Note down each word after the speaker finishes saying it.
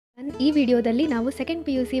ಈ ವಿಡಿಯೋದಲ್ಲಿ ನಾವು ಸೆಕೆಂಡ್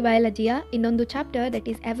PUC ಬಯಾಲಜಿಯ ಇನ್ನೊಂದು ಚಾಪ್ಟರ್ ದಟ್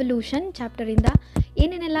ಈಸ್ ಎವಲ್ಯೂಷನ್ ಚಾಪ್ಟರಿಂದ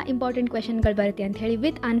ಏನೇನೆಲ್ಲ ಇಂಪಾರ್ಟೆಂಟ್ ಕ್ವೆಶನ್ಗಳು ಬರುತ್ತೆ ಅಂತ ಹೇಳಿ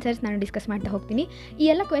ವಿತ್ ಆನ್ಸರ್ಸ್ ನಾನು ಡಿಸ್ಕಸ್ ಮಾಡ್ತಾ ಹೋಗ್ತೀನಿ. ಈ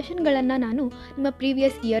ಎಲ್ಲ ಕ್ವೆಶನ್ಗಳನ್ನು ನಾನು ನಿಮ್ಮ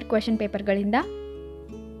ಪ್ರೀವಿಯಸ್ ಇಯರ್ ಕ್ವೆಶನ್ ಪೇಪರ್ಗಳಿಂದ,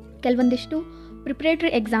 ಕೆಲವೊಂದಿಷ್ಟು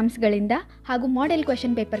ಪ್ರಿಪ್ರೇಟರಿ ಎಕ್ಸಾಮ್ಸ್ಗಳಿಂದ ಹಾಗೂ ಮಾಡೆಲ್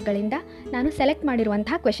ಕ್ವೆಶನ್ ಪೇಪರ್ಗಳಿಂದ ನಾನು ಸೆಲೆಕ್ಟ್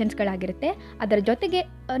ಮಾಡಿರುವಂತಹ ಕ್ವೆಶನ್ಸ್ಗಳಾಗಿರುತ್ತೆ. ಅದರ ಜೊತೆಗೆ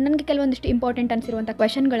ನನಗೆ ಕೆಲವೊಂದಿಷ್ಟು ಇಂಪಾರ್ಟೆಂಟ್ ಅನಿಸಿರುವಂಥ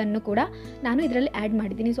ಕ್ವೆಶನ್ಗಳನ್ನು ಕೂಡ ನಾನು ಇದರಲ್ಲಿ ಆ್ಯಡ್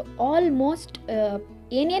ಮಾಡಿದ್ದೀನಿ. ಸೊ ಆಲ್ಮೋಸ್ಟ್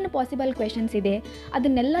ಏನೇನು ಪಾಸಿಬಲ್ ಕ್ವೆಶನ್ಸ್ ಇದೆ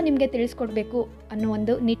ಅದನ್ನೆಲ್ಲ ನಿಮಗೆ ತಿಳಿಸ್ಕೊಡ್ಬೇಕು ಅನ್ನೋ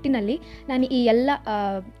ಒಂದು ನಿಟ್ಟಿನಲ್ಲಿ ನಾನು ಈ ಎಲ್ಲ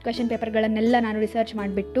ಕ್ವೆಶನ್ ಪೇಪರ್ಗಳನ್ನೆಲ್ಲ ನಾನು ರಿಸರ್ಚ್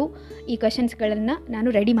ಮಾಡಿಬಿಟ್ಟು ಈ ಕ್ವೆಶನ್ಸ್ಗಳನ್ನು ನಾನು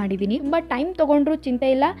ರೆಡಿ ಮಾಡಿದ್ದೀನಿ. ತುಂಬ ಟೈಮ್ ತೊಗೊಂಡ್ರೂ ಚಿಂತೆ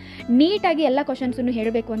ಇಲ್ಲ, ನೀಟಾಗಿ ಎಲ್ಲ ಕ್ವೆಶನ್ಸನ್ನು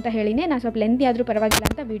ಹೇಳಬೇಕು ಅಂತ ಹೇಳಿನೇ ನಾನು ಸ್ವಲ್ಪ ಲೆಂತಿ ಆದರೂ ಪರವಾಗಿಲ್ಲ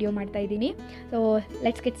ಅಂತ ವೀಡಿಯೋ ಮಾಡ್ತಾ ಇದ್ದೀನಿ. So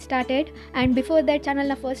let's get started. And before that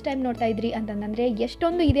ಚಾನಲ್ನ ಫಸ್ಟ್ ಟೈಮ್ ನೋಡ್ತಾ ಇದ್ರಿ ಅಂತಂದರೆ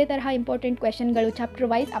ಎಷ್ಟೊಂದು ಇದೇ ತರಹ ಇಂಪಾರ್ಟೆಂಟ್ ಕ್ವೆಶನ್ಗಳು ಚಾಪ್ಟರ್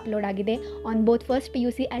ವೈಸ್ ಅಪ್ಲೋಡ್ ಆಗಿದೆ on both first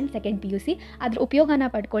PUC and second PUC. ಅದ್ರ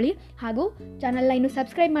ಉಪಯೋಗನ ಪಡ್ಕೊಳ್ಳಿ. ಹಾಗೂ ಚಾನಲ್ನ ಇನ್ನೂ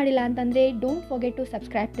ಸಬ್ಸ್ಕ್ರೈಬ್ ಮಾಡಿಲ್ಲ ಅಂತಂದರೆ don't forget to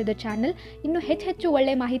subscribe to the channel. ಇನ್ನೂ ಹೆಚ್ಚು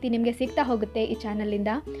ಒಳ್ಳೆ ಮಾಹಿತಿ ನಿಮಗೆ ಸಿಗ್ತಾ ಹೋಗುತ್ತೆ ಈ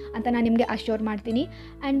ಚಾನಲಿಂದ ಅಂತ ನಾನು ನಿಮಗೆ ಅಶ್ಯೂರ್ ಮಾಡ್ತೀನಿ.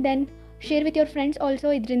 And then share with your friends also.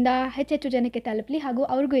 ಇದರಿಂದ ಹೆಚ್ಚು ಜನಕ್ಕೆ ತಲುಪಲಿ ಹಾಗೂ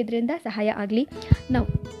ಅವ್ರಿಗೂ ಇದರಿಂದ ಸಹಾಯ ಆಗಲಿ. ನಾವು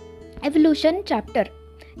ಎವಲ್ಯೂಷನ್ ಚಾಪ್ಟರ್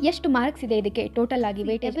ಎಷ್ಟು ಮಾರ್ಕ್ಸ್ ಇದೆ ಇದಕ್ಕೆ ಟೋಟಲ್ ಆಗಿ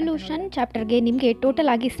ವೇಟ್? ಎವಲ್ಯೂಷನ್ ಚಾಪ್ಟರ್ಗೆ ನಿಮಗೆ ಟೋಟಲ್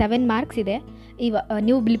ಆಗಿ 7 ಮಾರ್ಕ್ಸ್ ಇದೆ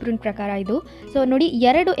ನ್ಯೂ ಬ್ಲೂಪ್ರಿಂಟ್ ಪ್ರಕಾರ ಇದು. ಸೊ ನೋಡಿ,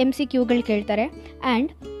 2 MCQಗಳು ಕೇಳ್ತಾರೆ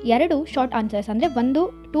ಆ್ಯಂಡ್ 2 ಶಾರ್ಟ್ ಆನ್ಸರ್ಸ್, ಅಂದರೆ ಒಂದು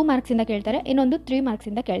 2 ಮಾರ್ಕ್ಸಿಂದ ಕೇಳ್ತಾರೆ, ಇನ್ನೊಂದು 3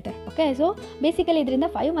 ಮಾರ್ಕ್ಸಿಂದ ಕೇಳ್ತಾರೆ. ಓಕೆ, ಸೊ ಬೇಸಿಕಲಿ ಇದರಿಂದ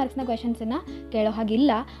 5 ಮಾರ್ಕ್ಸ್ನ ಕ್ವೆಶನ್ಸನ್ನು ಕೇಳೋ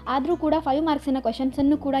ಹಾಗಿಲ್ಲ. ಆದರೂ ಕೂಡ 5 ಮಾರ್ಕ್ಸಿನ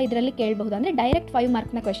ಕ್ವೆಶನ್ಸನ್ನು ಕೂಡ ಇದರಲ್ಲಿ ಕೇಳಬಹುದು. ಅಂದರೆ ಡೈರೆಕ್ಟ್ 5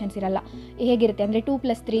 ಮಾರ್ಕ್ಸ್ನ ಕ್ವೆಶನ್ಸ್ ಇರಲ್ಲ. ಹೇಗಿರುತ್ತೆ ಅಂದರೆ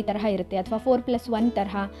 2+3 ತರಹ ಇರುತ್ತೆ, ಅಥವಾ 4+1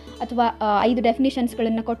 ತರಹ, ಅಥವಾ 5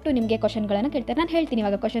 ಡೆಫಿನಿಷನ್ಸ್ಗಳನ್ನು ಕೊಟ್ಟು ನಿಮಗೆ ಕ್ವೆಶನ್ಗಳನ್ನು ಕೇಳ್ತಾರೆ. ನಾನು ಹೇಳ್ತೀನಿ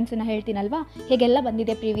ಇವಾಗ ಕ್ವೆಶನ್ಸನ್ನು ಹೇಳ್ತೀನಲ್ವಾ, ಹೇಗೆಲ್ಲ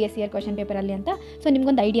ಬಂದಿದೆ ಪ್ರೀವಿಯಸ್ ಇಯರ್ ಕ್ವೆಶನ್ ಪೇಪರಲ್ಲಿ ಅಂತ. ಸೊ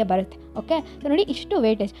ನಿಮ್ಗೊಂದು ಐಡಿಯಾ ಬರುತ್ತೆ. ಓಕೆ, ಸೊ ನೋಡಿ, ಇಷ್ಟು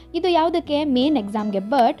ವೇಟೇಜ್ ಇದು ಯಾವುದಕ್ಕೆ? ಮೇನ್ ಎಕ್ಸಾಮ್ಗೆ.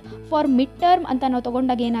 ಬಟ್ ಫಾರ್ ಮಿಡ್ ಟರ್ಮ್ ಅಂತ ನಾವು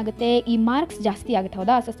ತೊಗೊಂಡಾಗ ಏನಾಗುತ್ತೆ, ಈ ಮಾರ್ಕ್ಸ್ ಜಾಸ್ತಿ ಆಗುತ್ತೆ.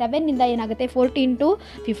 ಹೌದಾ? ಸೊ 7ನಿಂದ ಏನಾಗುತ್ತೆ 14 to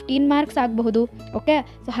 15 ಮಾರ್ಕ್ಸ್ ಆಗಬಹುದು. ಓಕೆ,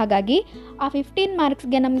 ಸೊ ಹಾಗಾಗಿ ಆ 15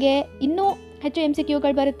 ಮಾರ್ಕ್ಸ್ಗೆ ನಮಗೆ ಇನ್ನೂ ಹೆಚ್ಚು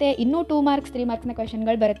MCQಗಳು ಬರುತ್ತೆ, ಇನ್ನೂ 2 ಮಾರ್ಕ್ಸ್ 3 ಮಾರ್ಕ್ಸ್ನ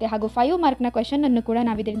ಕ್ವೆಶನ್ಗಳು ಬರುತ್ತೆ, ಹಾಗೂ 5 ಮಾರ್ಕ್ನ ಕ್ವೆಶನನ್ನು ಕೂಡ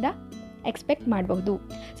ನಾವು ಇದರಿಂದ ಎಕ್ಸ್ಪೆಕ್ಟ್ ಮಾಡಬಹುದು.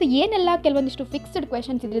 ಸೊ ಏನೆಲ್ಲ ಕೆಲವೊಂದಿಷ್ಟು ಫಿಕ್ಸ್ಡ್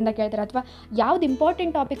ಕ್ವೆಶನ್ಸ್ ಇದರಿಂದ ಕೇಳ್ತಾರೆ, ಅಥವಾ ಯಾವ್ದು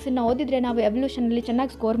ಇಂಪಾರ್ಟೆಂಟ್ ಟಾಪಿಕ್ಸನ್ನು ಓದಿದರೆ ನಾವು ಎವಲ್ಯೂಷನಲ್ಲಿ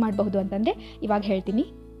ಚೆನ್ನಾಗಿ ಸ್ಕೋರ್ ಮಾಡಬಹುದು ಅಂತಂದರೆ ಇವಾಗ ಹೇಳ್ತೀನಿ.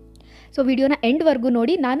 ಸೊ ವಿಡಿಯೋನ ಎಂಡ್ವರೆಗೂ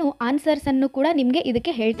ನೋಡಿ. ನಾನು ಆನ್ಸರ್ಸನ್ನು ಕೂಡ ನಿಮಗೆ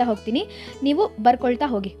ಇದಕ್ಕೆ ಹೇಳ್ತಾ ಹೋಗ್ತೀನಿ, ನೀವು ಬರ್ಕೊಳ್ತಾ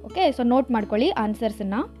ಹೋಗಿ. ಓಕೆ, ಸೊ ನೋಟ್ ಮಾಡ್ಕೊಳ್ಳಿ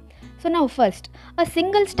ಆನ್ಸರ್ಸನ್ನು. ಸೊ ನಾವು first, a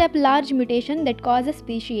single step large mutation that causes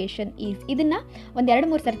ಸ್ಪೀಶಿಯೇಷನ್ is. ಇದನ್ನು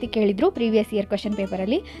 2-3 ಸರ್ತಿ ಕೇಳಿದ್ರು ಪ್ರೀವಿಯಸ್ ಇಯರ್ ಕ್ವೆಶನ್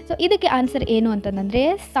ಪೇಪರಲ್ಲಿ. ಸೊ ಇದಕ್ಕೆ ಆನ್ಸರ್ ಏನು ಅಂತಂದರೆ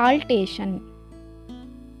ಸಾಲ್ಟೇಷನ್.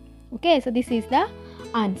 Okay, so this is the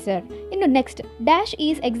answer. ಇನ್ನು next, dash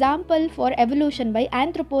is example for evolution by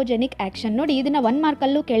anthropogenic action. ನೋಡಿ, ಇದನ್ನು 1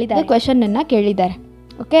 ಮಾರ್ಕಲ್ಲೂ ಕೇಳಿದ್ದಾರೆ, ಕ್ವೆಶನನ್ನು ಕೇಳಿದ್ದಾರೆ.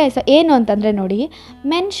 ಓಕೆ, ಸೊ ಏನು ಅಂತಂದರೆ ನೋಡಿ,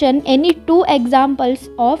 mention any 2 examples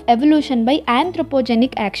of evolution by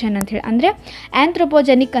anthropogenic action ಅಂತ ಹೇಳಿ. ಅಂದರೆ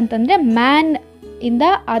ಆಂಥ್ರೋಪೋಜೆನಿಕ್ ಅಂತಂದರೆ ಮ್ಯಾನ್ ಇಂದ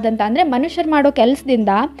ಆದಂಥ, ಅಂದರೆ ಮನುಷ್ಯರು ಮಾಡೋ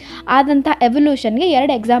ಕೆಲಸದಿಂದ ಆದಂಥ ಎವಲ್ಯೂಷನ್ಗೆ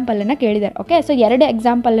 2 ಎಕ್ಸಾಂಪಲನ್ನು ಕೇಳಿದ್ದಾರೆ. ಓಕೆ, ಸೊ 2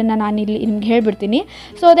 ಎಕ್ಸಾಂಪಲನ್ನು ನಾನಿಲ್ಲಿ ನಿಮ್ಗೆ ಹೇಳ್ಬಿಡ್ತೀನಿ,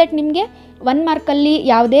 ಸೊ ದಟ್ ನಿಮಗೆ 1 ಮಾರ್ಕಲ್ಲಿ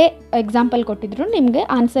ಯಾವುದೇ ಎಕ್ಸಾಂಪಲ್ ಕೊಟ್ಟಿದ್ರು ನಿಮಗೆ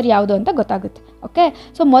ಆನ್ಸರ್ ಯಾವುದು ಅಂತ ಗೊತ್ತಾಗುತ್ತೆ. ಓಕೆ,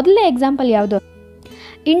 ಸೊ ಮೊದಲನೇ ಎಕ್ಸಾಂಪಲ್ ಯಾವುದು?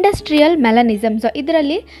 ಇಂಡಸ್ಟ್ರಿಯಲ್ ಮೆಲನಿಸಮ್. ಸೊ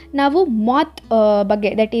ಇದರಲ್ಲಿ ನಾವು ಮಾತ್ ಬಗ್ಗೆ,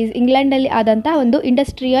 ದಟ್ ಈಸ್ ಇಂಗ್ಲೆಂಡಲ್ಲಿ ಆದಂಥ ಒಂದು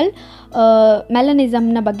ಇಂಡಸ್ಟ್ರಿಯಲ್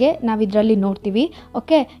ಮೆಲನಿಸಮ್ನ ಬಗ್ಗೆ ನಾವು ಇದರಲ್ಲಿ ನೋಡ್ತೀವಿ.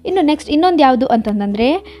 ಓಕೆ, ಇನ್ನು ನೆಕ್ಸ್ಟ್ ಇನ್ನೊಂದು ಯಾವುದು ಅಂತಂದರೆ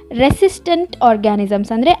ರೆಸಿಸ್ಟೆಂಟ್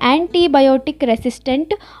ಆರ್ಗ್ಯಾನಿಸಮ್ಸ್, ಅಂದರೆ ಆ್ಯಂಟಿಬಯೋಟಿಕ್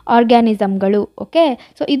ರೆಸಿಸ್ಟೆಂಟ್ ಆರ್ಗ್ಯಾನಿಸಮ್ಗಳು. ಓಕೆ,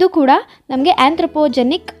 ಸೊ ಇದು ಕೂಡ ನಮಗೆ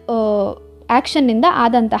ಆಂಥ್ರೋಪೋಜೆನಿಕ್ ಆ್ಯಕ್ಷನ್ನಿಂದ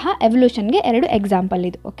ಆದಂತಹ ಎವಲ್ಯೂಷನ್ಗೆ 2 ಎಕ್ಸಾಂಪಲ್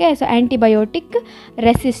ಇದು. Okay, so antibiotic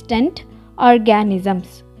resistant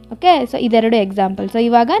organisms. Okay, so ಇದೆರಡು ಎಕ್ಸಾಂಪಲ್. ಸೊ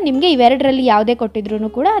ಇವಾಗ ನಿಮಗೆ ಇವೆರಡರಲ್ಲಿ ಯಾವುದೇ ಕೊಟ್ಟಿದ್ರೂ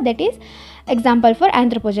ಕೂಡ that is example for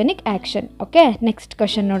anthropogenic action. Okay, next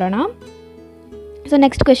question ನೋಡೋಣ. ಸೊ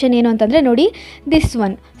ನೆಕ್ಸ್ಟ್ ಕ್ವೆಶನ್ ಏನು ಅಂತಂದರೆ ನೋಡಿ, ದಿಸ್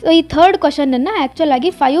ಒನ್. ಸೊ ಈ 3rd ಕ್ವೆಶನನ್ನು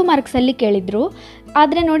ಆ್ಯಕ್ಚುಲಾಗಿ 5 ಮಾರ್ಕ್ಸಲ್ಲಿ ಕೇಳಿದರು.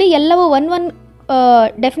 ಆದರೆ ನೋಡಿ, ಎಲ್ಲವೂ 1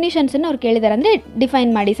 ಡೆಫಿನಿಷನ್ಸನ್ನು ಅವ್ರು ಕೇಳಿದ್ದಾರೆ. ಅಂದರೆ ಡಿಫೈನ್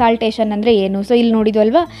ಮಾಡಿ ಸಾಲ್ಟೇಷನ್ ಅಂದರೆ ಏನು. ಸೊ ಇಲ್ಲಿ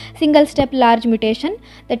ನೋಡಿದ್ವಲ್ವಾ, single step large mutation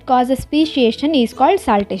that causes ಸ್ಪೀಶಿಯೇಷನ್ is called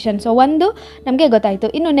ಸಾಲ್ಟೇಷನ್. So ಒಂದು ನಮಗೆ ಗೊತ್ತಾಯಿತು.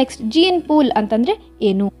 ಇನ್ನು ನೆಕ್ಸ್ಟ್, ಜೀನ್ ಪೂಲ್ ಅಂತಂದರೆ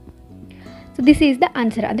ಏನು? So this is the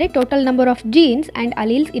answer. ಅಂದರೆ total number of jeans and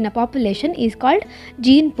alleles in a population is called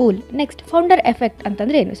gene pool. Next, founder effect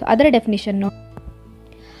ಅಂತಂದರೆ ಏನು? So ಅದರ ಡೆಫಿನಿಷನ್ನು,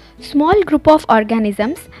 small group of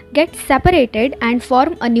organisms get separated and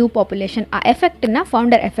form a new population. ಆ ಎಫೆಕ್ಟನ್ನು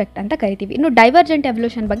founder effect ಅಂತ ಕರಿತೀವಿ. ಇನ್ನು divergent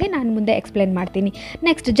evolution ಬಗ್ಗೆ ನಾನು ಮುಂದೆ ಎಕ್ಸ್ಪ್ಲೇನ್ ಮಾಡ್ತೀನಿ.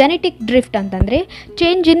 ನೆಕ್ಸ್ಟ್, ಜೆನೆಟಿಕ್ ಡ್ರಿಫ್ಟ್ ಅಂತಂದರೆ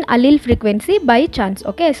change in allele frequency by chance.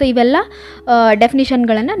 Okay, so ಇವೆಲ್ಲ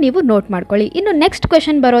ಡೆಫಿನಿಷನ್ಗಳನ್ನು ನೀವು ನೋಟ್ ಮಾಡ್ಕೊಳ್ಳಿ. ಇನ್ನು ನೆಕ್ಸ್ಟ್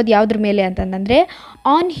ಕ್ವೆಶನ್ ಬರೋದು ಯಾವುದ್ರ ಮೇಲೆ ಅಂತಂದರೆ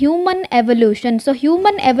on human evolution. So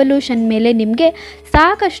human evolution ಮೇಲೆ ನಿಮಗೆ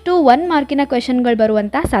ಸಾಕಷ್ಟು 1 ಮಾರ್ಕಿನ ಕ್ವೆಶನ್ಗಳು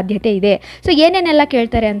ಬರುವಂಥ ಸಾಧ್ಯತೆ ಇದೆ. ಸೊ ಏನೇನೆಲ್ಲ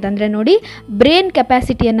ಕೇಳ್ತಾರೆ ಅಂತಂದರೆ ನೋಡಿ, ಬ್ರೈನ್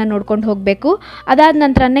ಕೆಪಾಸಿಟಿಯನ್ನು ನೋಡ್ಕೊಂಡು ಹೋಗಬೇಕು. ಅದಾದ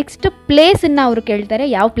ನಂತರ ನೆಕ್ಸ್ಟ್ ಪ್ಲೇಸನ್ನು ಅವರು ಕೇಳ್ತಾರೆ,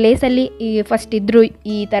 ಯಾವ ಪ್ಲೇಸಲ್ಲಿ ಫಸ್ಟ್ ಇದ್ದರು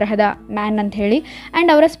ಈ ತರಹದ ಮ್ಯಾನ್ ಅಂತ ಹೇಳಿ.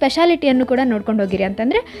 ಆ್ಯಂಡ್ ಅವರ ಸ್ಪೆಷಾಲಿಟಿಯನ್ನು ಕೂಡ ನೋಡ್ಕೊಂಡು ಹೋಗಿರಿ,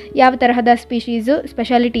 ಅಂತಂದರೆ ಯಾವ ತರಹದ ಸ್ಪೀಷೀಸು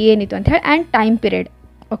ಸ್ಪೆಷಾಲಿಟಿ ಏನಿತ್ತು ಅಂತ ಹೇಳಿ. And time period.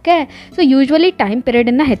 Okay, so usually time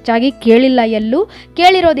ಪೀರಿಯಡನ್ನು ಹೆಚ್ಚಾಗಿ ಕೇಳಿಲ್ಲ, ಎಲ್ಲೂ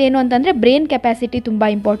ಕೇಳಿರೋದೇನು ಅಂತಂದರೆ ಬ್ರೈನ್ ಕೆಪಾಸಿಟಿ ತುಂಬ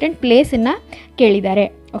ಇಂಪಾರ್ಟೆಂಟ್, ಪ್ಲೇಸನ್ನು ಕೇಳಿದ್ದಾರೆ.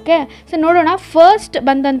 ಓಕೆ, ಸೊ ನೋಡೋಣ ಫಸ್ಟ್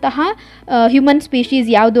ಬಂದಂತಹ ಹ್ಯೂಮನ್ ಸ್ಪೀಷೀಸ್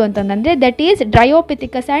ಯಾವುದು ಅಂತಂದರೆ that is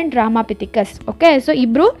ಡ್ರಯೋಪಿಥಿಕಸ್ and ರಾಮಾಪಿಥಿಕಸ್. Okay, so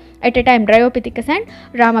ಇಬ್ಬರು ಎಟ್ ಎ ಟೈಮ್ ಡ್ರಯೋಪಿಥಿಕಸ್ ಆ್ಯಂಡ್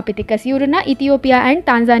ರಾಮಾಪಿಥಿಕಸ್, ಇವ್ರನ್ನ ಇಥಿಯೋಪಿಯಾ ಆ್ಯಂಡ್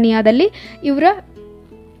ತಾಂಜಾನಿಯಾದಲ್ಲಿ ಇವರ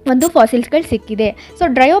ಒಂದು ಫಾಸಿಲ್ಸ್ಗಳು ಸಿಕ್ಕಿದೆ. ಸೊ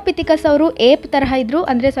ಡ್ರಯೋಪಿಥಿಕಸ್ ಅವರು ಏಪ್ ತರಹ ಇದ್ದರು,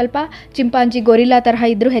 ಅಂದರೆ ಸ್ವಲ್ಪ ಚಿಂಪಾಂಜಿ ಗೊರಿಲ್ಲಾ ತರಹ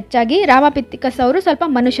ಇದ್ದರು ಹೆಚ್ಚಾಗಿ. ರಾಮಾಪಿಥಿಕಸ್ ಅವರು ಸ್ವಲ್ಪ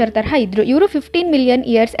ಮನುಷ್ಯರ ತರಹ ಇದ್ದರು. ಇವರು 15 ಮಿಲಿಯನ್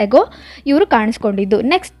ಇಯರ್ಸ್ ಎಗೋ ಇವರು ಕಾಣಿಸ್ಕೊಂಡಿದ್ದು.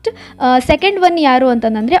 ನೆಕ್ಸ್ಟ್ ಸೆಕೆಂಡ್ ಒನ್ ಯಾರು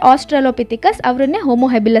ಅಂತಂದರೆ ಆಸ್ಟ್ರಲೋಪಿಥಿಕಸ್, ಅವರನ್ನೇ ಹೋಮೋ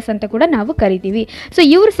ಹೆಬಿಲಸ್ ಅಂತ ಕೂಡ ನಾವು ಕರಿತೀವಿ. ಸೊ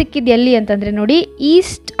ಇವರು ಸಿಕ್ಕಿದ್ದು ಎಲ್ಲಿ ಅಂತಂದರೆ ನೋಡಿ,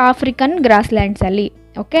 ಈಸ್ಟ್ ಆಫ್ರಿಕನ್ ಗ್ರಾಸ್ಲ್ಯಾಂಡ್ಸಲ್ಲಿ.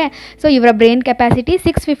 ಓಕೆ, ಸೊ ಇವರ brain capacity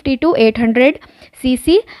 650 to 800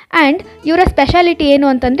 cc. And ಇವರ ಸ್ಪೆಷಾಲಿಟಿ ಏನು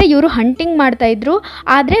ಅಂತಂದರೆ ಇವರು ಹಂಟಿಂಗ್ ಮಾಡ್ತಾಯಿದ್ರು,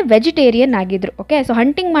 ಆದರೆ ವೆಜಿಟೇರಿಯನ್ ಆಗಿದ್ದರು. ಓಕೆ, ಸೊ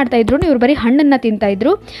ಹಂಟಿಂಗ್ ಮಾಡ್ತಾಯಿದ್ರು, ಇವರು ಬರೀ ಹಣ್ಣನ್ನು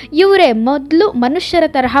ತಿಂತಾಯಿದ್ರು. ಇವರೇ ಮೊದಲು ಮನುಷ್ಯರ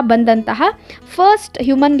ತರಹ ಬಂದಂತಹ ಫಸ್ಟ್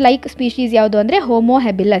ಹ್ಯೂಮನ್ ಲೈಕ್ ಸ್ಪೀಷೀಸ್ ಯಾವುದು ಅಂದರೆ ಹೋಮೋ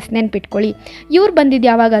ಹೆಬಿಲಸ್, ನೆನ್ಪಿಟ್ಕೊಳ್ಳಿ. ಇವ್ರು ಬಂದಿದ್ದು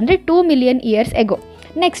ಯಾವಾಗ ಅಂದರೆ 2 million years ago.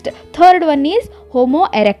 Next third one is homo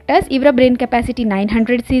erectus, ಇವರ ಬ್ರೈನ್ ಕೆಪಾಸಿಟಿ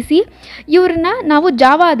 900 cc. ಇವ್ರನ್ನ ನಾವು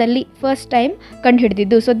ಜಾವಾದಲ್ಲಿ first time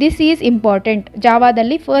ಕಂಡುಹಿಡಿದಿದ್ದು. So this is important.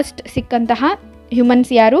 ಜಾವಾದಲ್ಲಿ ಫಸ್ಟ್ ಸಿಕ್ಕಂತಹ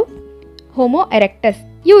ಹ್ಯೂಮನ್ಸ್ ಯಾರು? Homo erectus.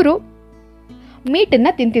 ಇವರು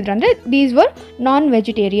ಮೀಟನ್ನು ತಿಂತಿದ್ರು, ಅಂದರೆ these were non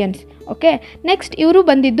vegetarians. Okay, next ಇವರು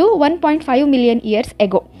ಬಂದಿದ್ದು 1.5 million years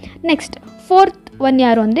ago. Next fourth one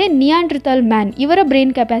ಯಾರು ಅಂದರೆ ನಿಯಾಂಡ್ರಿಥಲ್ ಮ್ಯಾನ್, ಇವರ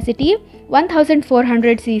ಬ್ರೈನ್ ಕೆಪಾಸಿಟಿ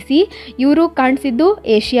 1400 cc. ಇವರು ಕಾಣಿಸಿದ್ದು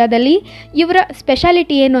ಏಷ್ಯಾದಲ್ಲಿ. ಇವರ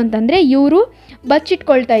ಸ್ಪೆಷಾಲಿಟಿ ಏನು ಅಂತಂದರೆ ಇವರು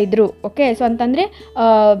ಬಚ್ಚಿಟ್ಕೊಳ್ತಾ ಇದ್ರು. ಓಕೆ, ಸೊ ಅಂತಂದರೆ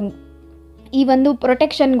ಈ ಒಂದು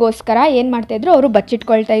ಪ್ರೊಟೆಕ್ಷನ್ಗೋಸ್ಕರ ಏನು ಮಾಡ್ತಾಯಿದ್ರು, ಅವರು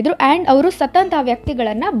ಬಚ್ಚಿಟ್ಕೊಳ್ತಾ ಇದ್ರು. ಆ್ಯಂಡ್ ಅವರು ಸತ್ತಂಥ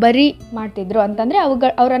ವ್ಯಕ್ತಿಗಳನ್ನು ಬರಿ ಮಾಡ್ತಿದ್ರು, ಅಂತಂದರೆ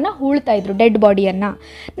ಅವರನ್ನು ಹೂಳ್ತಾಯಿದ್ರು, ಡೆಡ್ ಬಾಡಿಯನ್ನು.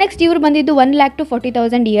 ನೆಕ್ಸ್ಟ್ ಇವರು ಬಂದಿದ್ದು 1 lakh to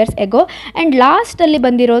 40,000 years ago. And ಲಾಸ್ಟಲ್ಲಿ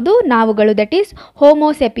ಬಂದಿರೋದು ನಾವುಗಳು, that is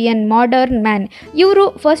Homo sapien, modern man. ಇವರು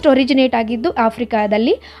ಫಸ್ಟ್ ಒರಿಜಿನೇಟ್ ಆಗಿದ್ದು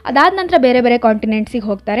ಆಫ್ರಿಕಾದಲ್ಲಿ, ಅದಾದ ನಂತರ ಬೇರೆ ಬೇರೆ ಕಾಂಟಿನೆಂಟ್ಸಿಗೆ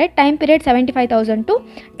ಹೋಗ್ತಾರೆ. Time period 75,000 to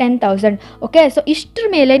 10,000. Okay, so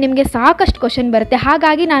ಇಷ್ಟರ ಮೇಲೆ ನಿಮಗೆ ಸಾಕಷ್ಟು ಕ್ವಶನ್ ಬರುತ್ತೆ.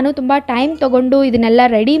 ಹಾಗಾಗಿ ನಾನು ತುಂಬ ಟೈಮ್ ತೊಗೊಂಡು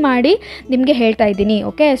ಇದನ್ನೆಲ್ಲ ರೆಡಿ ಮಾಡಿ ನಿಮಗೆ ಹೇಳ್ತಾ ಇದ್ದೀನಿ.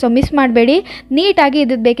 ಓಕೆ, ಸೊ ಮಿಸ್ ಮಾಡಬೇಡಿ. ನೀಟಾಗಿ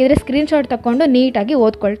ಇದಕ್ಕೆ ಬೇಕಿದ್ರೆ ಸ್ಕ್ರೀನ್ಶಾಟ್ ತಗೊಂಡು ನೀಟಾಗಿ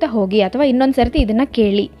ಓದ್ಕೊಳ್ತಾ ಹೋಗಿ, ಅಥವಾ ಇನ್ನೊಂದು ಸರ್ತಿ ಇದನ್ನು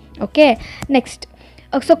ಕೇಳಿ. ಓಕೆ, ನೆಕ್ಸ್ಟ್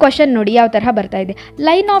ಸೊ ಕ್ವಶನ್ ನೋಡಿ ಯಾವ ತರಹ ಬರ್ತಾ ಇದೆ.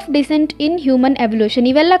 Line of decent in human evolution.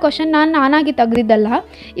 ಇವೆಲ್ಲ ಕ್ವಶನ್ ನಾನಾಗಿ ತೆಗೆದಿದ್ದಲ್ಲ,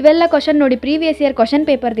 ಇವೆಲ್ಲ ಕ್ವಶನ್ ನೋಡಿ ಪ್ರೀವಿಯಸ್ ಇಯರ್ ಕ್ವಶನ್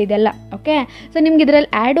ಪೇಪರ್ದು ಇದೆಲ್ಲ. ಓಕೆ, ಸೊ ನಿಮ್ಗೆ ಇದರಲ್ಲಿ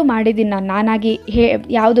ಆ್ಯಡು ಮಾಡಿದ್ದೀನಿ, ನಾನಾಗಿ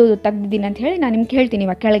ಯಾವುದು ತೆಗೆದಿದ್ದೀನಿ ಅಂತ ಹೇಳಿ ನಾನು ನಿಮ್ಗೆ ಹೇಳ್ತೀನಿ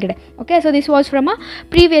ಇವಾಗ ಕೆಳಗಡೆ. Okay, so this was from a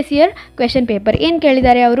previous year question paper. ಏನು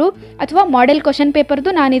ಕೇಳಿದ್ದಾರೆ ಅವರು, ಅಥವಾ ಮಾಡೆಲ್ ಕ್ವಶನ್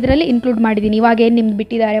ಪೇಪರ್ದು ನಾನು ಇದರಲ್ಲಿ ಇನ್ಕ್ಲೂಡ್ ಮಾಡಿದ್ದೀನಿ. ಇವಾಗ ಏನು ನಿಮ್ಗೆ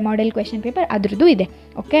ಬಿಟ್ಟಿದ್ದಾರೆ ಮಾಡೆಲ್ ಕ್ವೆಶನ್ ಪೇಪರ್, ಅದ್ರದ್ದು ಇದೆ.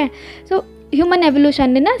 ಓಕೆ, ಸೊ ಹ್ಯೂಮನ್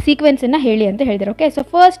ಎವಲ್ಯೂಷನ್ನ ಸೀಕ್ವೆನ್ಸನ್ನು ಹೇಳಿ ಅಂತ ಹೇಳಿದ್ದಾರೆ. ಓಕೆ, ಸೊ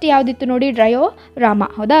ಫಸ್ಟ್ ಯಾವುದಿತ್ತು ನೋಡಿ, ರಾಮ,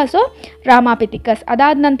 ಹೌದಾ? ಸೊ ರಾಮಾಪಿಥಿಕಸ್.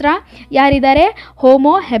 ಅದಾದ ನಂತರ ಯಾರಿದ್ದಾರೆ,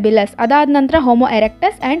 ಹೋಮೋ ಹೆಬಿಲಸ್. ಅದಾದ ನಂತರ homo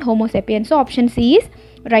erectus and Homo sapien. So option C is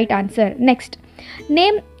right answer. Next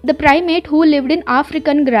name the primate who lived in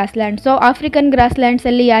African grassland. So African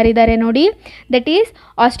ಗ್ರಾಸ್ಲ್ಯಾಂಡ್ಸಲ್ಲಿ ಯಾರಿದ್ದಾರೆ ನೋಡಿ, ದಟ್ ಈಸ್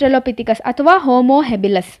ಆಸ್ಟ್ರಲೋಪಿಥಿಕಸ್ ಅಥವಾ homo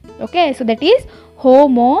habilis. Okay, so that is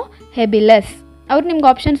homo habilis. ಅವ್ರು ನಿಮ್ಗೆ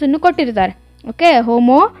ಆಪ್ಷನ್ಸನ್ನು ಕೊಟ್ಟಿರ್ತಾರೆ. Okay,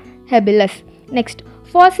 homo habilis. Next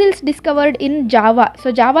fossils discovered in Java. So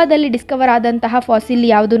ಜಾವಾದಲ್ಲಿ Discover ಆದಂತಹ fossil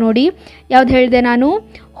ಯಾವುದು ನೋಡಿ, ಯಾವ್ದು ಹೇಳಿದೆ ನಾನು,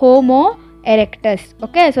 homo erectus.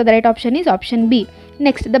 Okay, so the right option is option B.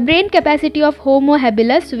 Next the brain capacity of homo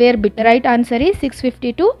habilis wear bit. Right answer is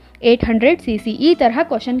 650 to 800 cc. ಈ ತರಹ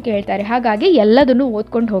question ಕೇಳ್ತಾರೆ, ಹಾಗಾಗಿ ಎಲ್ಲದನ್ನು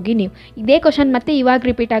ಓದ್ಕೊಂಡು ಹೋಗಿ ನೀವು. ಇದೇ ಕ್ವಶನ್ ಮತ್ತೆ ಇವಾಗ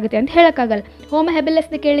ರಿಪೀಟ್ ಆಗುತ್ತೆ ಅಂತ ಹೇಳೋಕ್ಕಾಗಲ್ಲ. ಹೋಮೋ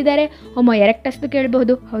ಹೆಬಿಲಸ್ದು ಕೇಳಿದ್ದಾರೆ, ಹೋಮೋ ಎರೆಕ್ಟಸ್ದು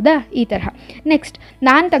ಕೇಳಬಹುದು, ಹೌದಾ? ಈ ತರಹ. ನೆಕ್ಸ್ಟ್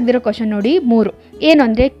ನಾನು ತೆಗೆದಿರೋ ಕ್ವಶನ್ ನೋಡಿ 3. ಏನು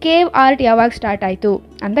ಅಂದರೆ ಕೇವ್ ಆರ್ಟ್ ಯಾವಾಗ ಸ್ಟಾರ್ಟ್ ಆಯಿತು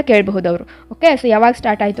ಅಂತ ಕೇಳಬಹುದು ಅವರು. ಓಕೆ, ಸೊ ಯಾವಾಗ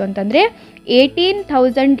ಸ್ಟಾರ್ಟ್ ಆಯಿತು ಅಂತಂದರೆ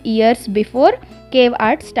 18,000 years before cave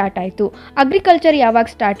art start ಆಯಿತು. ಅಗ್ರಿಕಲ್ಚರ್ ಯಾವಾಗ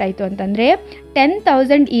ಸ್ಟಾರ್ಟ್ ಆಯಿತು ಅಂತಂದರೆ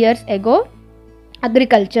 10,000 ಇಯರ್ಸ್ ಎಗೋ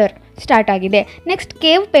ಅಗ್ರಿಕಲ್ಚರ್ ಸ್ಟಾರ್ಟ್ ಆಗಿದೆ. ನೆಕ್ಸ್ಟ್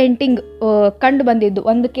ಕೇವ್ ಪೇಂಟಿಂಗ್ ಕಂಡು ಬಂದಿದ್ದು,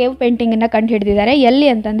 ಒಂದು ಕೇವ್ ಪೇಂಟಿಂಗನ್ನು ಕಂಡು ಹಿಡಿದಿದ್ದಾರೆ. ಎಲ್ಲಿ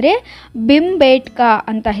ಅಂತಂದರೆ ಬಿಂಬೇಟ್ಕಾ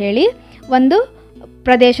ಅಂತ ಹೇಳಿ ಒಂದು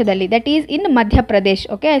ಪ್ರದೇಶದಲ್ಲಿ, that is in Madhya Pradesh.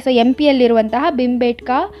 Okay, so MP ಯಲ್ಲಿರುವಂತಹ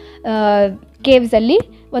ಬಿಂಬೇಟ್ಕಾ ಕೇವ್ಸಲ್ಲಿ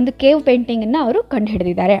ಒಂದು ಕೇವ್ ಪೇಂಟಿಂಗನ್ನು ಅವರು ಕಂಡು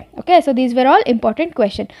ಹಿಡಿದಿದ್ದಾರೆ. Okay, so these wear all important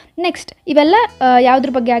question. Next ಇವೆಲ್ಲ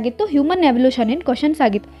ಯಾವುದ್ರ ಬಗ್ಗೆ ಆಗಿತ್ತು, ಹ್ಯೂಮನ್ ಎವಲ್ಯೂಷನ್ ಇನ್ ಕ್ವಶನ್ಸ್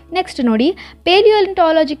ಆಗಿತ್ತು. ನೆಕ್ಸ್ಟ್ ನೋಡಿ,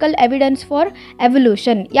 ಪೇಲಿಯೋಂಟಾಲಜಿಕಲ್ ಎವಿಡೆನ್ಸ್ ಫಾರ್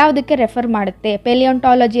ಎವಲ್ಯೂಷನ್ ಯಾವುದಕ್ಕೆ ರೆಫರ್ ಮಾಡುತ್ತೆ?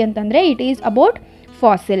 ಪೇಲಿಯೋಂಟಾಲಜಿ ಅಂತಂದರೆ it is about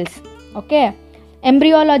fossils. Okay,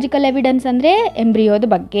 ಎಂಬ್ರಿಯಾಲಜಿಕಲ್ evidence ಅಂದರೆ ಎಂಬ್ರಿಯೋದ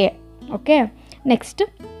ಬಗ್ಗೆ. Okay, next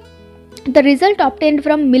the result ಆಬ್ಟೈನ್ಡ್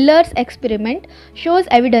from Miller's experiment shows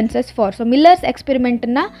evidences for. So Miller's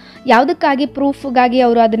ಎಕ್ಸ್ಪೆರಿಮೆಂಟನ್ನು ಯಾವುದಕ್ಕಾಗಿ ಪ್ರೂಫ್ಗಾಗಿ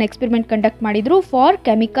ಅವರು ಅದನ್ನು ಎಕ್ಸ್ಪೆರಿಮೆಂಟ್ ಕಂಡಕ್ಟ್ ಮಾಡಿದರು? For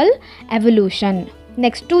chemical evolution.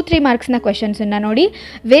 ನೆಕ್ಸ್ಟ್ 2-3 ಮಾರ್ಕ್ಸ್ನ ಕ್ವೆಶನ್ಸನ್ನು ನೋಡಿ.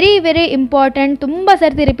 ವೆರಿ ವೆರಿ ಇಂಪಾರ್ಟೆಂಟ್, ತುಂಬ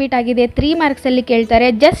ಸರ್ತಿ ರಿಪೀಟ್ ಆಗಿದೆ, 3 ಮಾರ್ಕ್ಸಲ್ಲಿ ಕೇಳ್ತಾರೆ.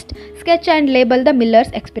 Just sketch and label the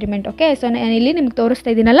Miller's experiment. Okay, so ನಾನು ಇಲ್ಲಿ ನಿಮ್ಗೆ ತೋರಿಸ್ತಾ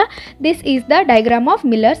ಇದ್ದೀನಲ್ಲ, this is the diagram of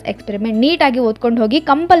Miller's experiment. ನೀಟಾಗಿ ಓದ್ಕೊಂಡು ಹೋಗಿ.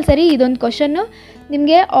 ಕಂಪಲ್ಸರಿ ಇದೊಂದು ಕ್ವಶನ್ನು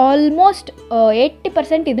ನಿಮಗೆ ಆಲ್ಮೋಸ್ಟ್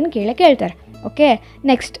 80% ಇದನ್ನು ಕೇಳ್ತಾರೆ. ಓಕೆ,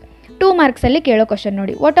 ನೆಕ್ಸ್ಟ್ 2 ಮಾರ್ಕ್ಸಲ್ಲಿ ಕೇಳೋ ಕ್ವಶನ್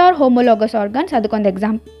ನೋಡಿ. What are homologous organs? ಅದಕ್ಕೊಂದು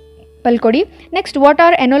ಎಕ್ಸಾಂಪಲ್ ಕೊಡಿ. Next what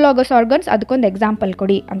are ಎನೋಲಾಗಸ್ organs? ಅದಕ್ಕೊಂದು ಎಕ್ಸಾಂಪಲ್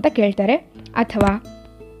ಕೊಡಿ ಅಂತ ಕೇಳ್ತಾರೆ. ಅಥವಾ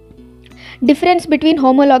difference between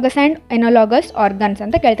homologous and ಎನೋಲಾಗಸ್ organs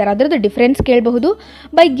ಅಂತ ಕೇಳ್ತಾರೆ. ಅದರದ್ದು ಡಿಫ್ರೆನ್ಸ್ ಕೇಳಬಹುದು.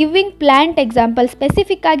 By giving plant example.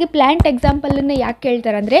 Specific ಆಗಿ ಪ್ಲ್ಯಾಂಟ್ ಎಕ್ಸಾಂಪಲನ್ನೇ ಯಾಕೆ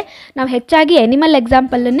ಕೇಳ್ತಾರೆ ಅಂದರೆ, ನಾವು ಹೆಚ್ಚಾಗಿ ಎನಿಮಲ್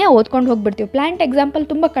ಎಕ್ಸಾಂಪಲನ್ನೇ ಓದ್ಕೊಂಡು ಹೋಗ್ಬಿಡ್ತೀವಿ. ಪ್ಲ್ಯಾಂಟ್ ಎಕ್ಸಾಂಪಲ್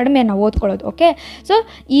ತುಂಬ ಕಡಿಮೆ ನಾವು ಓದ್ಕೊಳ್ಳೋದು. ಓಕೆ, ಸೊ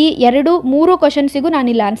ಈ 2-3 ಕ್ವಶನ್ಸಿಗೂ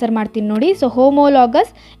ನಾನಿಲ್ಲಿ ಆನ್ಸರ್ ಮಾಡ್ತೀನಿ ನೋಡಿ. ಸೊ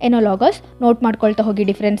ಹೋಮೋಲಾಗಸ್, ಎನೋಲಾಗಸ್ ನೋಟ್ ಮಾಡ್ಕೊಳ್ತಾ ಹೋಗಿ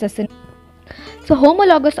ಡಿಫ್ರೆನ್ಸಸ್. ಸೊ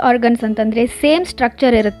ಹೋಮೋಲಾಗಸ್ ಆರ್ಗನ್ಸ್ ಅಂತಂದರೆ ಸೇಮ್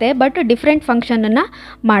ಸ್ಟ್ರಕ್ಚರ್ ಇರುತ್ತೆ, ಬಟ್ ಡಿಫ್ರೆಂಟ್ ಫಂಕ್ಷನನ್ನು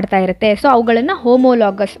ಮಾಡ್ತಾ ಇರುತ್ತೆ. ಸೊ ಅವುಗಳನ್ನು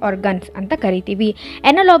ಹೋಮೋಲಾಗಸ್ ಆರ್ಗನ್ಸ್ ಅಂತ ಕರಿತೀವಿ.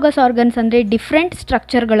 ಎನೋಲಾಗಸ್ ಆರ್ಗನ್ಸ್ ಅಂದರೆ ಡಿಫ್ರೆಂಟ್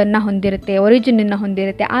ಸ್ಟ್ರಕ್ಚರ್ಗಳನ್ನು ಹೊಂದಿರುತ್ತೆ, ಒರಿಜಿನನ್ನು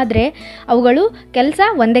ಹೊಂದಿರುತ್ತೆ, ಆದರೆ ಅವುಗಳು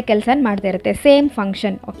ಒಂದೇ ಕೆಲಸ ಮಾಡ್ತಾ ಇರುತ್ತೆ, ಸೇಮ್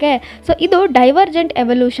ಫಂಕ್ಷನ್. ಓಕೆ, ಸೊ ಇದು divergent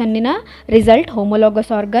ಎವಲ್ಯೂಷನ್ನಿನ result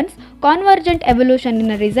homologous organs, ಕಾನ್ವರ್ಜೆಂಟ್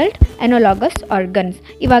ಎವಲ್ಯೂಷನ್ನಿನ result ಎನೋಲಾಗಸ್ organs.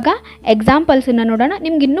 ಇವಾಗ ಎಕ್ಸಾಂಪಲ್ಸನ್ನು ನೋಡೋಣ.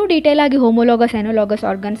 ನಿಮ್ಗೆ ಇನ್ನೂ ಡೀಟೇಲ್ ಆಗಿ ಹೋಮೋಲಾಗಸ್, ಎನೋಲಾಗಸ್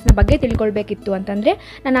ಆರ್ಗನ್ಸ್ನ ಬಗ್ಗೆ ತಿಳ್ಕೊಳ್ಬೇಕಿತ್ತು ಅಂತಂದರೆ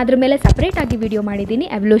ನಾನು ಅದ್ರ ಮೇಲೆ ಸಪ್ರೇಟಾಗಿ ವಿಡಿಯೋ ಮಾಡಿದ್ದೀನಿ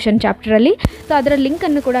ಎವಲ್ಯೂಷನ್ ಚಾಪ್ಟರಲ್ಲಿ. ಸೊ ಅದರ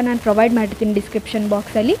ಲಿಂಕನ್ನು ಕೂಡ ನಾನು ಪ್ರೊವೈಡ್ ಮಾಡಿರ್ತೀನಿ ಡಿಸ್ಕ್ರಿಪ್ಷನ್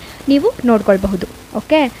ಬಾಕ್ಸಲ್ಲಿ, ನೀವು ನೋಡ್ಕೊಳ್ಬಹುದು.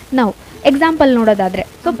 ಓಕೆ, ನಾವು ಎಕ್ಸಾಂಪಲ್ ನೋಡೋದಾದರೆ,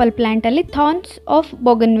 so ಪ್ಲ್ಯಾಂಟಲ್ಲಿ thorns of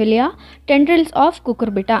ಬೋಗನ್ವಿಲಿಯಾ, tendrils of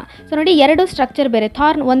ಕುಕುರ್ಬಿಟಾ. So ನೋಡಿ, 2 ಸ್ಟ್ರಕ್ಚರ್ ಬೇರೆ.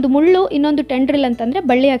 ಥಾರ್ನ್ ಒಂದು ಮುಳ್ಳು, ಇನ್ನೊಂದು ಟೆಂಡ್ರಿಲ್ ಅಂತಂದರೆ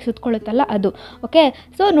ಬಳ್ಳಿಯಾಗಿ ಸುತ್ಕೊಳ್ಳುತ್ತಲ್ಲ ಅದು. ಓಕೆ,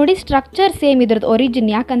 ಸೊ ನೋಡಿ ಸ್ಟ್ರಕ್ಚರ್ ಸೇಮ್ ಇದ್ರದ್ದು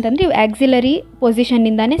ಒರಿಜಿನ್. ಯಾಕಂತಂದರೆ ಇವು ಆಕ್ಸಿಲರಿ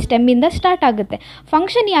ಪೊಸಿಷನ್ನಿಂದಾನೇ ಸ್ಟೆಮ್ಮಿಂದ ಸ್ಟಾರ್ಟ್ ಆಗುತ್ತೆ.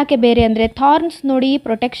 ಫಂಕ್ಷನ್ ಯಾಕೆ ಬೇರೆ ಅಂದರೆ, ಥಾರ್ನ್ಸ್ ನೋಡಿ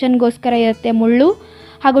ಪ್ರೊಟೆಕ್ಷನ್ಗೋಸ್ಕರ ಇರುತ್ತೆ ಮುಳ್ಳು,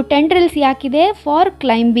 ಹಾಗೂ ಟೆಂಡ್ರಿಲ್ಸ್ ಯಾಕಿದೆ? ಫಾರ್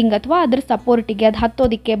ಕ್ಲೈಂಬಿಂಗ್ ಅಥವಾ ಅದ್ರ ಸಪೋರ್ಟಿಗೆ, ಅದು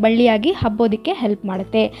ಹತ್ತೋದಕ್ಕೆ, ಬಳ್ಳಿಯಾಗಿ ಹಬ್ಬೋದಕ್ಕೆ ಹೆಲ್ಪ್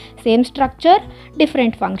ಮಾಡುತ್ತೆ. Same structure,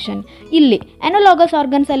 different function. ಇಲ್ಲಿ ಎನೋಲಾಗಸ್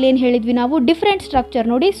ಆರ್ಗನ್ಸಲ್ಲಿ ಏನು ಹೇಳಿದ್ವಿ ನಾವು? ಡಿಫ್ರೆಂಟ್ ಸ್ಟ್ರಕ್ಚರ್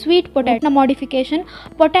ನೋಡಿ. ಸ್ವೀಟ್ ಪೊಟ್ಯಾಟೋನ ಮಾಡಿಫಿಕೇಷನ್,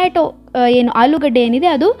 ಪೊಟ್ಯಾಟೊ ಏನು ಆಲೂಗಡ್ಡೆ ಏನಿದೆ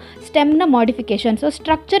ಅದು ಸ್ಟೆಮ್ನ ಮಾಡಿಫಿಕೇಷನ್. ಸೊ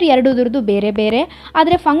ಸ್ಟ್ರಕ್ಚರ್ ಎರಡೂದ್ರದ್ದು ಬೇರೆ ಬೇರೆ,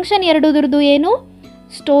 ಆದರೆ ಫಂಕ್ಷನ್ ಎರಡೂದ್ರದ್ದು ಏನು?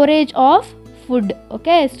 Storage of food.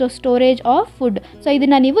 Okay, so storage of food. So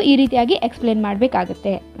ಇದನ್ನು ನೀವು ಈ ರೀತಿಯಾಗಿ ಎಕ್ಸ್ಪ್ಲೇನ್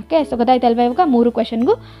ಮಾಡಬೇಕಾಗುತ್ತೆ. ಓಕೆ, ಸೊ ಗೊತ್ತಾಯ್ತಲ್ವ ಇವಾಗ 3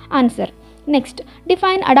 ಕ್ವೆಶನ್ಗೂ answer. Next,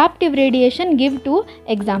 define adaptive radiation, give 2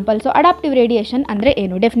 example. So adaptive radiation ಅಂದರೆ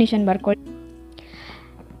ಏನು? ಡೆಫಿನಿಷನ್ ಬರ್ಕೊಳ್ಳಿ.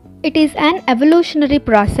 It is an evolutionary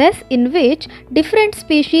process in which different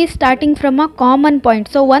species starting from a common point.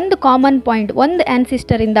 So ಒಂದು ಕಾಮನ್ ಪಾಯಿಂಟ್, ಒಂದು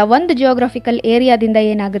ಆನ್ಸಿಸ್ಟರಿಂದ, ಒಂದು geographical ಏರಿಯಾದಿಂದ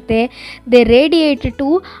ಏನಾಗುತ್ತೆ? They radiate to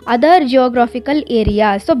other geographical area.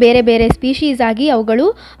 So ಬೇರೆ ಬೇರೆ species ಆಗಿ ಅವುಗಳು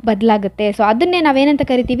ಬದಲಾಗುತ್ತೆ. ಸೊ ಅದನ್ನೇ ನಾವೇನಂತ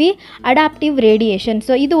ಕರಿತೀವಿ? Adaptive radiation.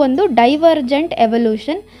 ಸೊ ಇದು ಒಂದು ಡೈವರ್ಜೆಂಟ್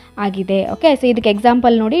ಎವಲ್ಯೂಷನ್ ಆಗಿದೆ. ಓಕೆ, ಸೊ ಇದಕ್ಕೆ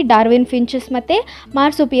ಎಕ್ಸಾಂಪಲ್ ನೋಡಿ, ಡಾರ್ವಿನ್ ಫಿಂಚಸ್ ಮತ್ತು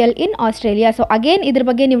ಮಾರ್ಸುಪಿಯಲ್ ಇನ್ ಆಸ್ಟ್ರೇಲಿಯಾ. ಸೊ ಅಗೇನ್ ಇದ್ರ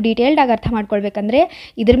ಬಗ್ಗೆ ನೀವು ಡೀಟೇಲ್ಡಾಗಿ ಅರ್ಥ ಮಾಡ್ಕೊಳ್ಬೇಕಂದ್ರೆ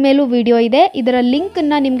ಇದ್ರ ಮೇಲೂ ವಿಡಿಯೋ ಇದೆ, ಇದರ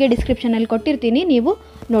ಲಿಂಕನ್ನು ನಿಮಗೆ ಡಿಸ್ಕ್ರಿಪ್ಷನಲ್ಲಿ ಕೊಟ್ಟಿರ್ತೀನಿ, ನೀವು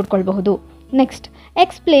ನೋಡ್ಕೊಳ್ಬಹುದು. Next,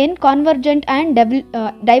 explain ಕಾನ್ವರ್ಜೆಂಟ್ and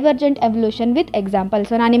divergent evolution with example.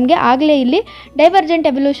 So ನಾನು ನಿಮಗೆ ಆಗಲೇ ಇಲ್ಲಿ ಡೈವರ್ಜೆಂಟ್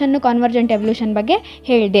ಎವಲ್ಯೂಷನ್ನು, ಕಾನ್ವರ್ಜೆಂಟ್ ಎವಲ್ಯೂಷನ್ ಬಗ್ಗೆ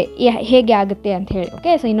ಹೇಳಿದೆ, ಹೇಗೆ ಆಗುತ್ತೆ ಅಂತ ಹೇಳಿ.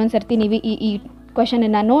 ಓಕೆ, ಸೊ ಇನ್ನೊಂದು ಸರ್ತಿ ನೀವು ಈ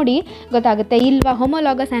ಕ್ವಶನನ್ನು ನೋಡಿ ಗೊತ್ತಾಗುತ್ತೆ. ಇಲ್ವಾ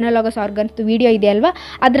ಹೋಮೋಲಾಗಸ್, ಎನೋಲಾಗಸ್ ಆರ್ಗನ್ಸ್ದು ವಿಡಿಯೋ ಇದೆ ಅಲ್ವಾ,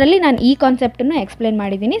 ಅದರಲ್ಲಿ ನಾನು ಈ ಕಾನ್ಸೆಪ್ಟನ್ನು ಎಕ್ಸ್ಪ್ಲೇನ್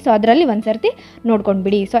ಮಾಡಿದ್ದೀನಿ. ಸೊ ಅದರಲ್ಲಿ ಒಂದು ಸರ್ತಿ ನೋಡ್ಕೊಂಡು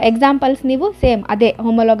ಬಿಡಿ. ಸೊ ಎಕ್ಸಾಂಪಲ್ಸ್ ನೀವು ಸೇಮ್ ಅದೇ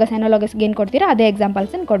ಹೋಮೋಲಾಗಸ್, ಎನೋಲಾಗಸ್ಗೆ ಏನು ಕೊಡ್ತೀರಾ ಅದೇ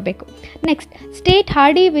ಎಕ್ಸಾಂಪಲ್ಸನ್ನು ಕೊಡಬೇಕು. Next, state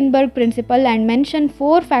ಹಾರ್ಡಿ-ವಿನ್ಬರ್ಗ್ principal and mention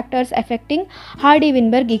 4 factors affecting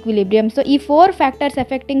ಹಾರ್ಡಿ-ವಿನ್ಬರ್ಗ್ equilibrium. So ಈ 4 ಫ್ಯಾಕ್ಟರ್ಸ್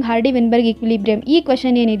ಎಫೆಕ್ಟಿಂಗ್ ಹಾರ್ಡಿ-ವಿನ್ಬರ್ಗ್ ಈಕ್ವಿಲಿಬ್ರಿಯಮ್, ಈ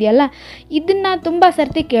ಕ್ವಶನ್ ಏನಿದೆಯಲ್ಲ ಇದನ್ನು ತುಂಬ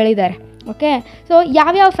ಸರ್ತಿ ಕೇಳಿದ್ದಾರೆ. ಓಕೆ, ಸೊ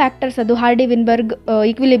ಯಾವ್ಯಾವ ಫ್ಯಾಕ್ಟರ್ಸ್ ಅದು ಹಾರ್ಡಿ-ವಿನ್ಬರ್ಗ್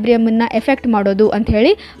ಈಕ್ವಿಲಿಬ್ರಿಯಮನ್ನು ಎಫೆಕ್ಟ್ ಮಾಡೋದು ಅಂತ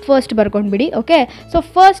ಹೇಳಿ first ಬರ್ಕೊಂಡ್ಬಿಡಿ. Okay, so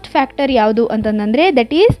first factor ಯಾವುದು ಅಂತಂದರೆ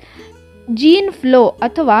ದಟ್ ಈಸ್ ಜೀನ್ ಫ್ಲೋ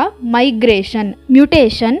ಅಥವಾ ಮೈಗ್ರೇಷನ್,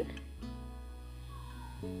 ಮ್ಯೂಟೇಷನ್.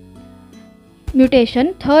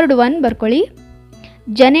 ಥರ್ಡ್ ಒನ್ ಬರ್ಕೊಳ್ಳಿ,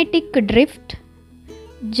 genetic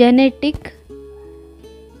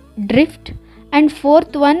drift, and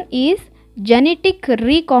fourth one is genetic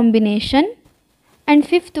recombination, and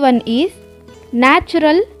fifth one is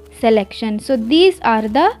natural selection. So these are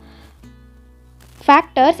the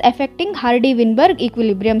factors affecting Hardy-Weinberg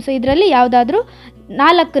equilibrium. So ಇದರಲ್ಲಿ ಯಾವುದಾದ್ರೂ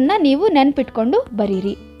 4 ನೀವು ನೆನ್ಪಿಟ್ಕೊಂಡು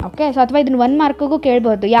ಬರೀರಿ. Okay, so ಅಥವಾ ಇದನ್ನು 1 ಮಾರ್ಕ್ಗೂ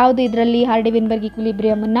ಕೇಳ್ಬೋದು, ಯಾವುದು ಇದರಲ್ಲಿ ಹಾರ್ಡಿ-ವಿನ್ಬರ್ಗ್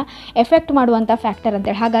ಈಕ್ವಿಲಿಬ್ರಿಯಮನ್ನು ಎಫೆಕ್ಟ್ ಮಾಡುವಂಥ ಫ್ಯಾಕ್ಟರ್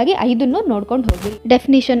ಅಂತೇಳಿ. ಹಾಗಾಗಿ 5 ನೋಡ್ಕೊಂಡು ಹೋಗಿ.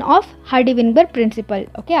 Definition of ಹಾರ್ಡಿ-ವಿನ್ಬರ್ಗ್ principal.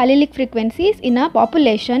 Okay, ಅಲಿಲಿಕ್ frequencies in a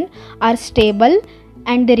population R stable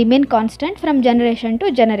and they remain constant from generation to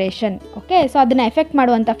generation. Okay, so ಅದನ್ನು ಎಫೆಕ್ಟ್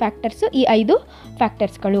ಮಾಡುವಂಥ ಫ್ಯಾಕ್ಟರ್ಸು ಈ 5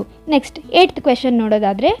 ಫ್ಯಾಕ್ಟರ್ಸ್ಗಳು. ನೆಕ್ಸ್ಟ್ 8th ಕ್ವೆಶನ್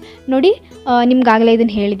ನೋಡೋದಾದರೆ ನೋಡಿ, ನಿಮ್ಗಾಗಲೇ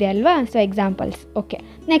ಇದನ್ನು ಹೇಳಿದೆ ಅಲ್ವಾ, so examples. Okay,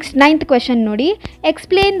 next 9th question ನೋಡಿ,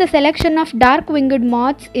 explain the selection of dark winged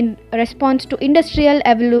moths in response to industrial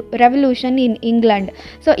revolution in England.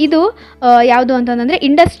 So ಇದು ಯಾವುದು ಅಂತಂದರೆ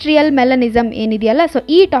ಇಂಡಸ್ಟ್ರಿಯಲ್ ಮೆಲನಿಸಮ್ ಏನಿದೆಯಲ್ಲ, ಸೊ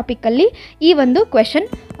ಈ ಟಾಪಿಕಲ್ಲಿ ಈ ಒಂದು ಕ್ವೆಶನ್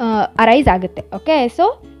ಅರೈಸ್ ಆಗುತ್ತೆ. ಓಕೆ, ಸೊ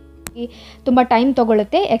ತುಂಬ ಟೈಮ್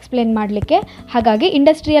ತೊಗೊಳುತ್ತೆ ಎಕ್ಸ್ಪ್ಲೇನ್ ಮಾಡಲಿಕ್ಕೆ, ಹಾಗಾಗಿ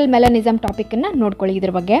ಇಂಡಸ್ಟ್ರಿಯಲ್ ಮೆಲನಿಸಮ್ ಟಾಪಿಕನ್ನು ನೋಡ್ಕೊಳ್ಳಿ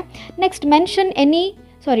ಇದ್ರ ಬಗ್ಗೆ. Next mention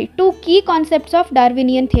 2 key concepts of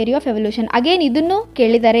ಡಾರ್ವಿನಿಯನ್ theory of evolution. Again ಇದನ್ನು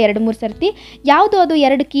ಕೇಳಿದ್ದಾರೆ 2-3 ಸರ್ತಿ. ಯಾವುದು ಅದು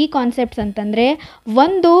 2 ಕೀ ಕಾನ್ಸೆಪ್ಟ್ಸ್ ಅಂತಂದರೆ,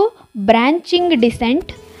 ಒಂದು branching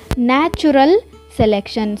decent, natural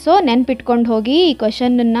selection. So ನೆನ್ಪಿಟ್ಕೊಂಡು ಹೋಗಿ ಈ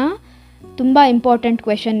ಕ್ವೆಶನನ್ನು, ತುಂಬ ಇಂಪಾರ್ಟೆಂಟ್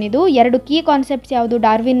ಕ್ವೆಶನ್ ಇದು. 2 ಕೀ ಕಾನ್ಸೆಪ್ಟ್ಸ್ ಯಾವುದು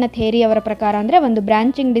ಡಾರ್ವಿನ್ನ ಥಿಯರಿ ಅವರ ಪ್ರಕಾರ ಅಂದರೆ, ಒಂದು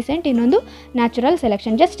ಬ್ರಾಂಚಿಂಗ್ ಡಿಸೆಂಟ್, ಇನ್ನೊಂದು ನ್ಯಾಚುರಲ್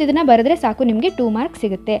ಸೆಲೆಕ್ಷನ್. ಜಸ್ಟ್ ಇದನ್ನು ಬರೆದ್ರೆ ಸಾಕು, ನಿಮಗೆ 2 ಮಾರ್ಕ್ಸ್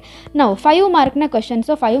ಸಿಗುತ್ತೆ. ನಾವು 5 ಮಾರ್ಕ್ನ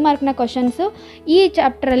ಕ್ವಶನ್ಸು, 5 ಮಾರ್ಕ್ನ ಕ್ವಶನ್ಸು ಈ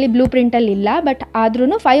ಚಾಪ್ಟ್ರಲ್ಲಿ ಬ್ಲೂ ಪ್ರಿಂಟಲ್ಲಿ ಇಲ್ಲ, ಬಟ್ ಆದ್ರೂ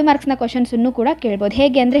 5 ಮಾರ್ಕ್ಸ್ನ ಕ್ವಶನ್ಸನ್ನು ಕೂಡ ಕೇಳ್ಬೋದು.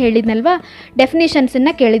 ಹೇಗೆ ಅಂದರೆ ಹೇಳಿದ್ನಲ್ವಾ,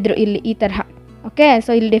 ಡೆಫಿನಿಷನ್ಸನ್ನು ಕೇಳಿದರು ಇಲ್ಲಿ ಈ ತರಹ. ಓಕೆ,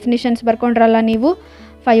 ಸೊ ಇಲ್ಲಿ ಡೆಫಿನಿಷನ್ಸ್ ಬರ್ಕೊಂಡ್ರಲ್ಲ ನೀವು,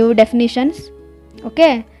 5 ಡೆಫಿನಿಷನ್ಸ್. ಓಕೆ,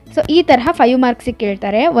 ಸೊ ಈ ತರಹ 5 ಮಾರ್ಕ್ಸಿಗೆ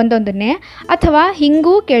ಕೇಳ್ತಾರೆ ಒಂದೊಂದನ್ನೇ, ಅಥವಾ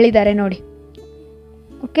ಹಿಂಗೂ ಕೇಳಿದ್ದಾರೆ ನೋಡಿ.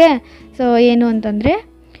 ಓಕೆ, ಸೊ ಏನು ಅಂತಂದರೆ,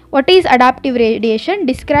 what is adaptive radiation,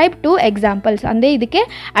 describe 2 examples. ಅಂದರೆ ಇದಕ್ಕೆ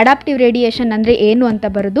ಅಡಾಪ್ಟಿವ್ ರೇಡಿಯೇಷನ್ ಅಂದರೆ ಏನು ಅಂತ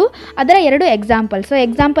ಬರೋದು, ಅದರ 2 ಎಕ್ಸಾಂಪಲ್ಸ್. ಸೊ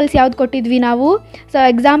ಎಕ್ಸಾಂಪಲ್ಸ್ ಯಾವ್ದು ಕೊಟ್ಟಿದ್ವಿ ನಾವು, so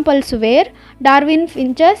examples wear Darwin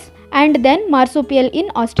finches and then ಮಾರ್ಸುಪಿಯಲ್ in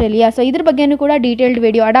Australia. So ಇದ್ರ ಬಗ್ಗೆಯೂ ಕೂಡ ಡೀಟೇಲ್ಡ್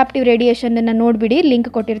ವಿಡಿಯೋ ಅಡಾಪ್ಟಿವ್ ರೇಡಿಯೇಷನನ್ನು ನೋಡಿಬಿಡಿ, ಲಿಂಕ್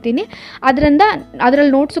ಕೊಟ್ಟಿರ್ತೀನಿ,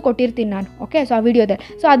 ಅದರಲ್ಲಿ ನೋಟ್ಸು ಕೊಟ್ಟಿರ್ತೀನಿ ನಾನು. ಓಕೆ, ಸೊ ಆ ವಿಡಿಯೋದಲ್ಲಿ,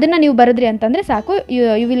 ಸೊ ಅದನ್ನು ನೀವು ಬರೆದ್ರಿ ಅಂತಂದರೆ ಸಾಕು,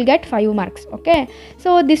 you will get 5 marks. Okay,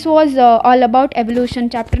 so this was all about evolution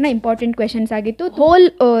ಚಾಪ್ಟರ್ನ important questions ಆಗಿತ್ತು. ಹೋಲ್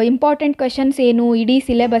ಇಂಪಾರ್ಟೆಂಟ್ ಕ್ವೆಶನ್ಸ್ ಏನು ಇಡೀ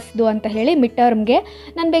ಸಿಲೆಬಸ್ದು ಅಂತ ಹೇಳಿ ಮಿಡ್ ಟರ್ಮ್ಗೆ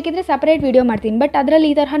ನಾನು ಬೇಕಿದ್ರೆ ಸಪ್ರೇಟ್ ವಿಡಿಯೋ ಮಾಡ್ತೀನಿ, ಬಟ್ ಅದರಲ್ಲಿ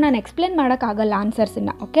ಈ ತರಹ ನಾನು ಎಕ್ಸ್ಪ್ಲೇನ್ ಮಾಡೋಕ್ಕಾಗಲ್ಲ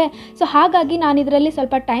ಆನ್ಸರ್ಸನ್ನು. ಓಕೆ, ಸೊ ಹಾಗಾಗಿ ನಾನು ಇದರಲ್ಲಿ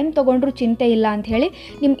ಸ್ವಲ್ಪ ಟೈಮ್ ತೊಗೊಂಡ್ರೂ ಚಿಂತೆ ಇಲ್ಲ ಅಂತ ಹೇಳಿ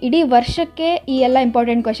ನಿಮ್ಮ ಇಡೀ ವರ್ಷಕ್ಕೆ ಈ ಎಲ್ಲ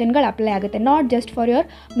ಇಂಪಾರ್ಟೆಂಟ್ ಕ್ವೆಶನ್ಗಳು ಅಪ್ಲೈ ಆಗುತ್ತೆ, not just for your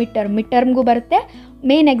mid ಟರ್ಮ್ಗೂ ಬರುತ್ತೆ,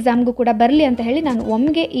 ಮೇನ್ ಎಕ್ಸಾಮ್ಗೂ ಕೂಡ ಬರಲಿ ಅಂತ ಹೇಳಿ ನಾನು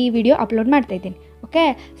ಒಮ್ಮೆಗೆ ಈ ವಿಡಿಯೋ ಅಪ್ಲೋಡ್ ಮಾಡ್ತಾಯಿದ್ದೀನಿ. Okay,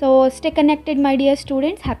 so stay connected my dear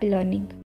students, happy learning.